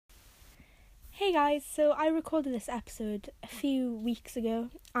Hey guys, so I recorded this episode a few weeks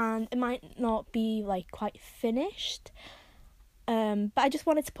ago and it might not be quite finished, but I just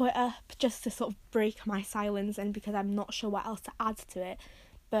wanted to put it up just to sort of break my silence and because I'm not sure what else to add to it.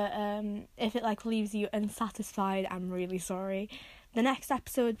 But if it leaves you unsatisfied, I'm really sorry. The next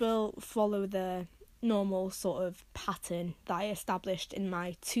episode will follow the normal sort of pattern that I established in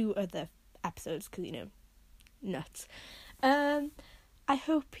my two other episodes because, nuts. I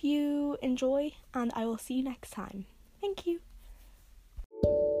hope you enjoy, and I will see you next time. Thank you.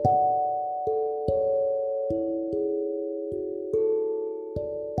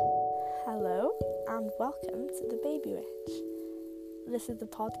 Hello, and welcome to The Baby Witch. This is the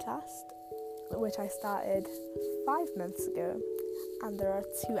podcast which I started 5 months ago, and there are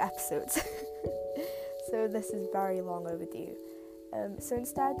 2 episodes. So this is very long overdue. So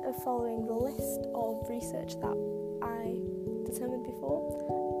instead of following the list of research that I determined before,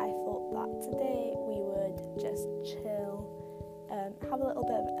 I thought that today we would just chill, have a little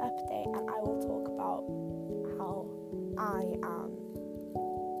bit of an update, and I will talk about how I am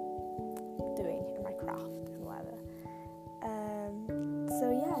doing in my craft and whatever. So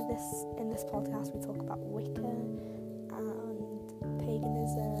yeah, in this podcast we talk about Wicca and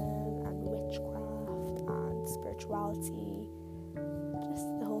paganism and witchcraft and spirituality,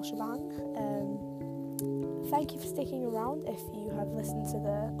 just the whole shebang. Thank you for sticking around if you have listened to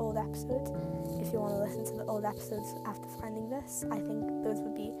the old episodes. If you want to listen to the old episodes after finding this, I think those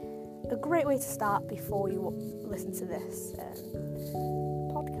would be a great way to start before you listen to this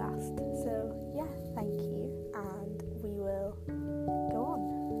podcast. So yeah, thank you, and we will go on.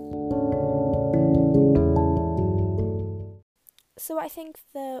 So I think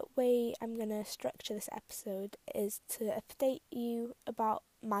the way I'm going to structure this episode is to update you about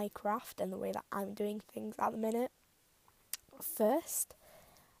my craft and the way that I'm doing things at the minute first,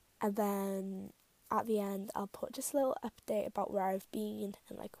 and then at the end I'll put just a little update about where I've been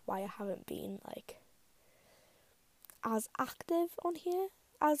and why I haven't been as active on here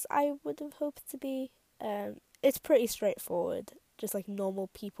as I would have hoped to be. It's pretty straightforward, just normal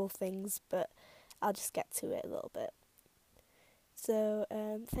people things, but I'll just get to it a little bit. So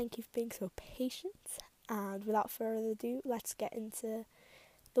thank you for being so patient, and without further ado, let's get into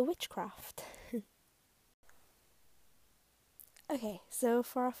the witchcraft. Okay, so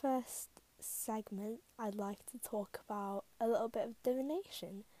for our first segment, I'd like to talk about a little bit of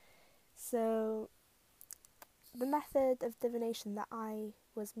divination. So the method of divination that I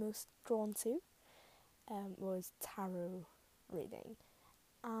was most drawn to was tarot reading,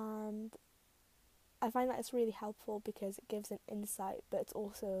 and I find that it's really helpful because it gives an insight, but it's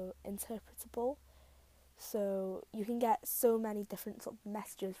also interpretable. So you can get so many different sort of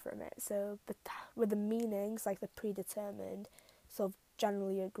messages from it. So with the meanings, the predetermined, sort of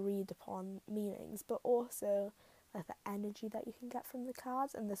generally agreed upon meanings, but also the energy that you can get from the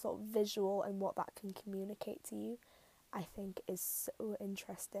cards and the sort of visual and what that can communicate to you, I think is so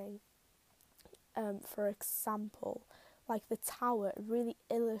interesting. For example, the tower really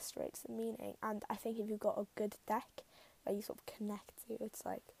illustrates the meaning, and I think if you've got a good deck that you sort of connect to,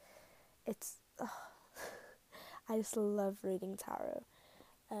 I just love reading tarot.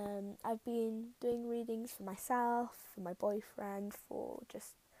 I've been doing readings for myself, for my boyfriend, for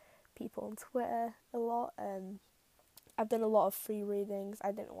just people on Twitter a lot. I've done a lot of free readings.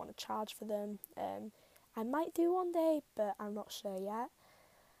 I didn't want to charge for them. I might do one day, but I'm not sure yet.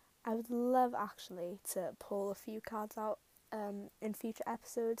 I would love actually to pull a few cards out in future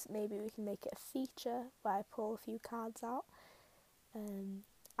episodes. Maybe we can make it a feature where I pull a few cards out.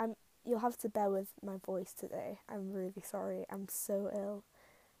 You'll have to bear with my voice today. I'm really sorry. I'm so ill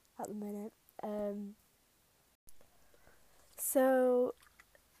at the minute. So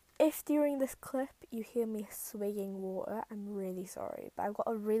if during this clip you hear me swigging water, I'm really sorry. But I've got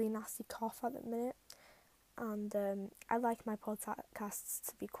a really nasty cough at the minute. And I like my podcasts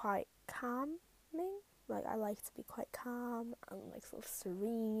to be quite calming. I like to be quite calm and sort of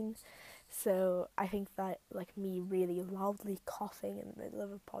serene. So I think that me really loudly coughing in the middle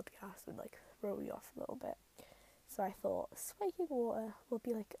of a podcast would throw you off a little bit. So I thought swigging water will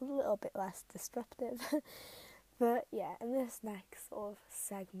be a little bit less disruptive. But yeah, in this next sort of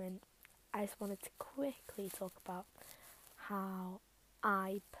segment, I just wanted to quickly talk about how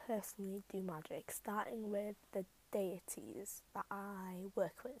I personally do magic, starting with the deities that I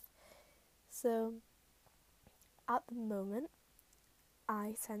work with. So at the moment,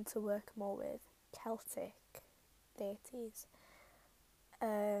 I tend to work more with Celtic deities,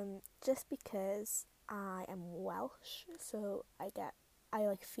 just because I am Welsh, so I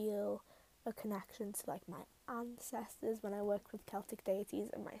feel a connection to my ancestors when I work with Celtic deities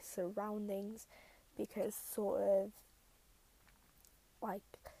and my surroundings, because sort of like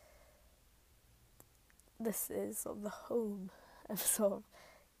this is sort of the home of sort of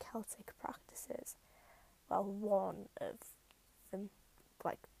Celtic practices. Well, one of them,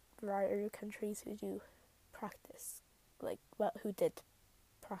 like variety of countries who do practice, like well, who did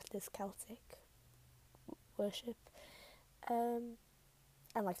practice Celtic worship, and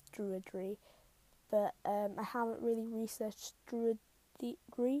like Druidry, but I haven't really researched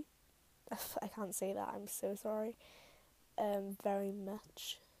Druidry. I can't say that. I'm so sorry. Very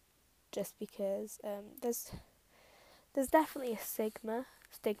much, just because there's definitely a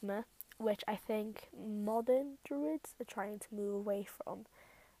stigma which I think modern druids are trying to move away from.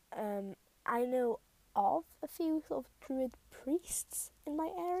 I know of a few sort of druid priests in my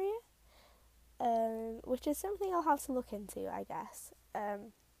area, which is something I'll have to look into, I guess.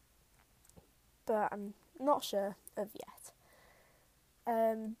 But I'm not sure of yet.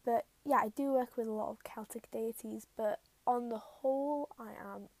 But yeah, I do work with a lot of Celtic deities, but on the whole, I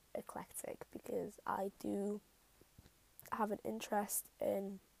am eclectic because I do have an interest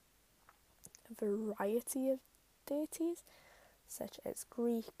in a variety of deities, such as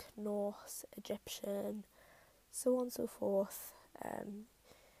Greek, Norse, Egyptian, so on and so forth.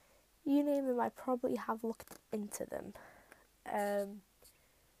 You name them, I probably have looked into them.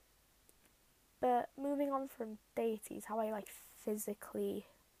 But moving on from deities, how I like physically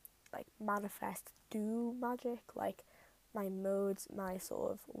like manifest, do magic, like my modes, my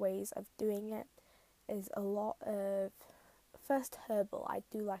sort of ways of doing it is a lot of first herbal. I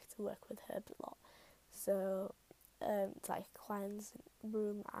do like to work with herbs a lot. So it's like cleanse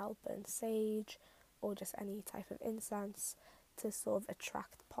room, I'll burn sage or just any type of incense to sort of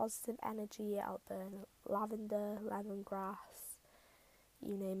attract positive energy. I'll burn lavender, lemongrass,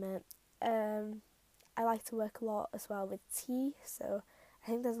 you name it. I like to work a lot as well with tea, so I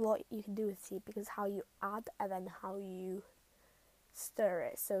think there's a lot you can do with tea because how you add and then how you stir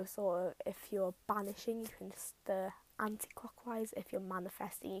it. So sort of if you're banishing, you can stir anti-clockwise. If you're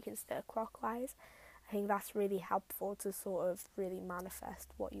manifesting, you can stir clockwise. I think that's really helpful to sort of really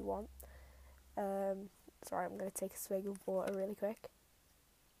manifest what you want. Sorry, I'm going to take a swig of water really quick.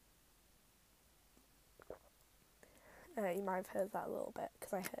 You might have heard that a little bit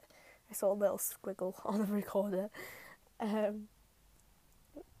because I saw a little squiggle on the recorder.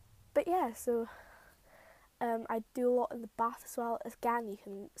 But yeah, so I do a lot in the bath as well. Again, you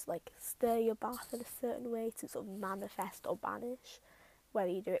can like stir your bath in a certain way to sort of manifest or banish, whether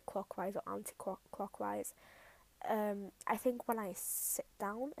you do it clockwise or anti-clockwise. I think when I sit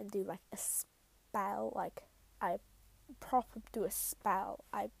down and do like a spell, like I proper do a spell,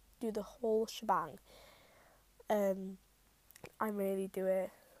 I do the whole shebang. I really do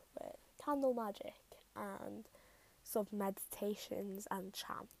it with candle magic and sort of meditations and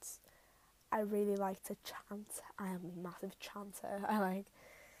chants. I really like to chant. I am a massive chanter. I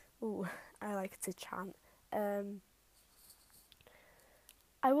like to chant.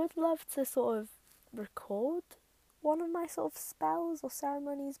 I would love to sort of record one of my sort of spells or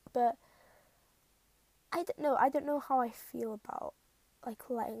ceremonies, but I don't know how I feel about like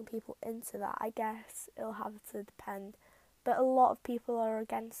letting people into that. I guess it'll have to depend. But a lot of people are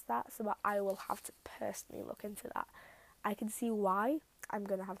against that, so I will have to personally look into that. I can see why. I'm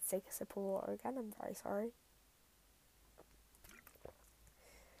going to have to take a sip of water again, I'm very sorry.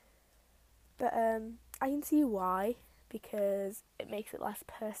 But I can see why, because it makes it less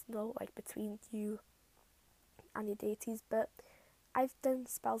personal, like between you and your deities. But I've done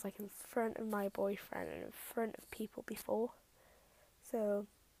spells like in front of my boyfriend and in front of people before. So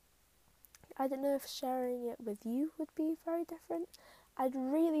I don't know if sharing it with you would be very different. I'd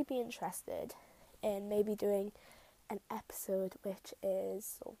really be interested in maybe doing an episode which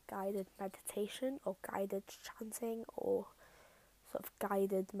is sort of guided meditation or guided chanting or sort of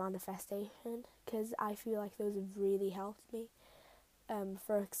guided manifestation, because I feel like those have really helped me.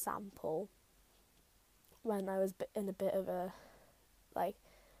 For example, when I was in a bit of a like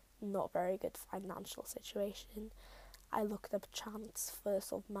not very good financial situation, I looked up chants for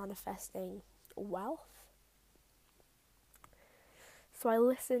sort of manifesting wealth. So I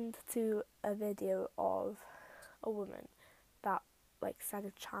listened to a video of a woman that like said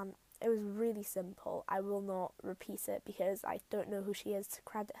a chant. It was really simple. I will not repeat it because I don't know who she is to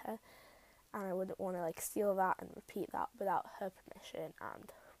credit her, and I wouldn't want to like steal that and repeat that without her permission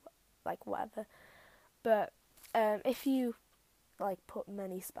and like whatever. But if you like put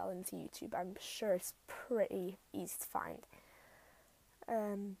many spell into YouTube, I'm sure it's pretty easy to find.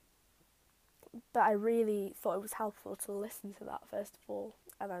 But I really thought it was helpful to listen to that first of all,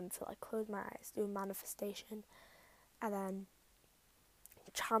 and then to like close my eyes, do a manifestation, and then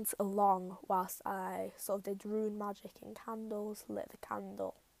chant along whilst I sort of did rune magic in candles, lit the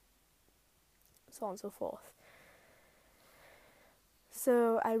candle, so on and so forth.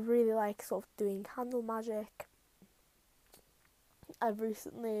 So I really like sort of doing candle magic. I've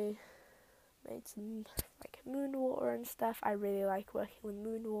recently made some like moon water and stuff. I really like working with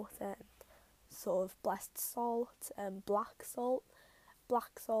moon water and sort of blessed salt and black salt.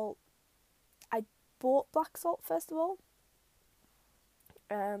 Black salt, I bought black salt first of all,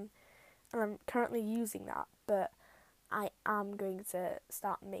 and I'm currently using that, but I am going to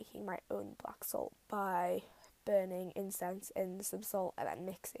start making my own black salt by burning incense in some salt and then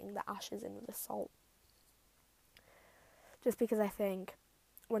mixing the ashes in with the salt. Just because I think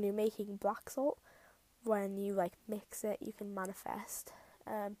when you're making black salt, when you like mix it, you can manifest.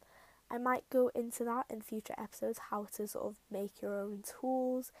 I might go into that in future episodes, how to sort of make your own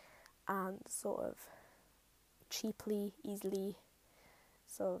tools and sort of cheaply, easily,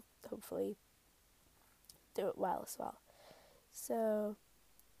 so hopefully do it well as well. So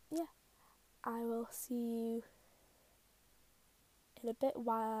yeah, I will see you in a bit.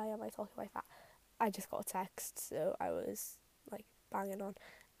 Why am I talking like that? I just got a text, so I was like banging on.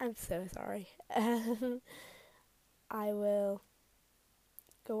 I'm so sorry. I will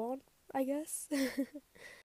go on, I guess.